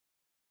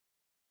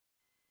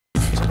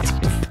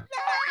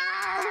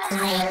Hey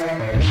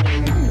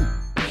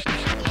guy,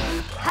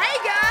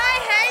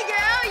 hey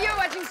girl, you're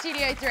watching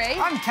Studio 3.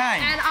 I'm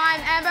Kane. And I'm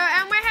Amber,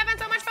 and we're having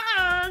so much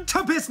fun.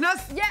 To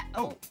business. Yeah.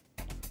 Oh.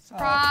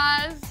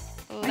 Surprise.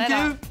 Thank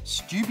you.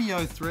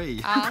 Studio 3.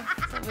 It's a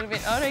little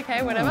bit odd,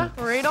 okay, whatever.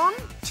 Read on.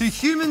 To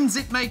humans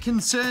it may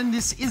concern,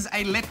 this is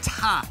a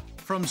letter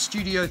from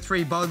Studio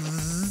 3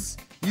 Buzz.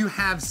 You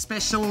have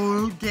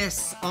special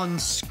guests on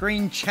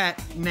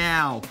Screenchat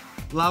now.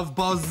 Love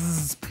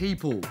Buzz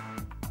people.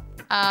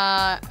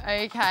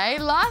 Okay.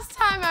 Last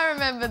time I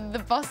remember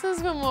the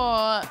bosses were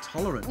more...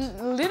 Tolerant.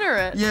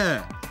 Literate.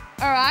 Yeah.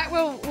 All right,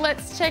 well,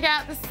 let's check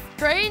out the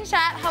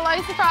Screenchat. Hello,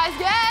 surprise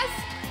guest.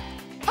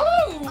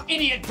 Hello,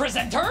 idiot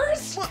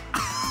presenters!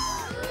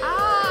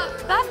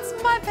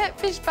 That's my pet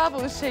fish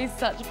Bubbles. She's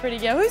such a pretty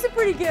girl. Who's a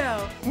pretty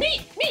girl?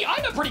 Me,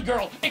 I'm a pretty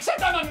girl,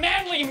 except I'm a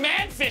manly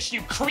man-fish,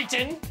 you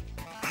cretin!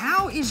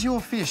 How is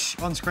your fish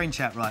on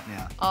Screenchat right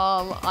now?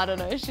 I don't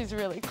know. She's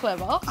really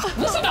clever.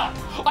 Listen up!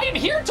 I am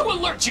here to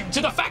alert you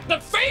to the fact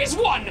that phase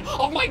 1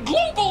 of my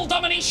global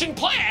domination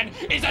plan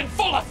is in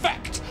full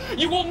effect.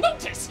 You will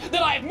notice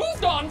that I have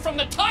moved on from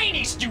the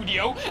tiny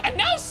studio and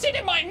now sit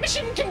in my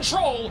mission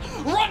control,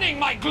 running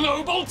my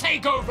global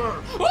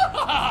takeover.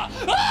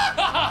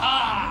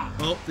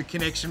 Oh, the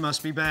connection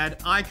must be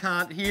bad. I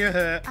can't hear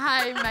her.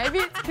 Hey, maybe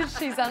it's because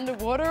she's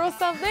underwater or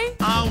something.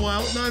 Oh,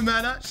 well, no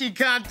matter. She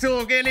can't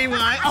talk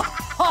anyway. Oh,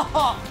 ha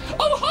ha!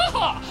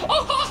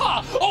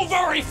 Oh,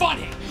 very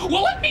funny.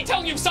 Well, let me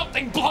tell you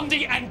something,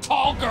 blondie and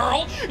tall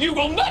girl. You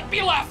will not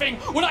be laughing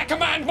when I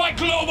command my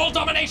global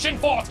domination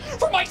force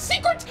from my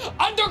secret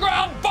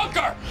underground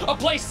bunker. A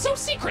place so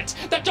secret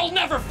that you'll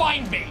never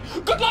find me.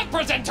 Good luck,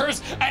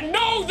 presenters, and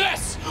know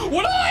this.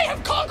 When I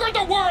have conquered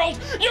the world,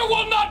 you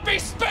will not be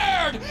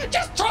spared.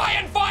 Just try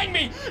and find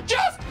me.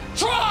 Just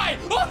try.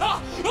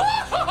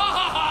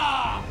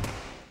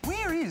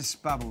 Where is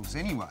Bubbles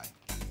anyway?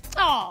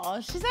 Oh,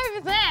 she's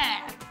over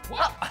there.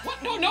 What?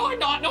 No, I'm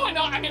not.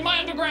 I'm in my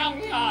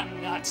underground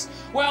nuts.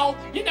 Well,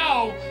 you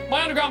know,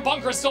 my underground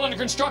bunker is still under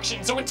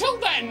construction, so until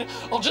then,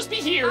 I'll just be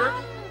here.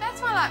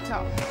 That's my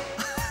laptop.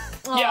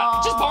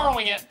 Yeah, just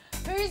borrowing it.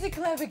 Who's a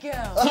clever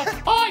girl?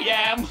 I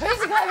am.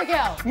 Who's a clever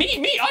girl?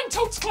 Me, I'm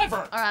totes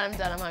clever. All right, I'm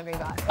done. I'm hungry.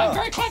 Bye. I'm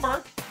very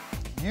clever.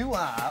 You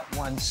are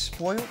one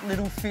spoilt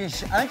little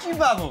fish, aren't you,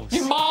 Bubbles?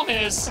 Your mom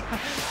is.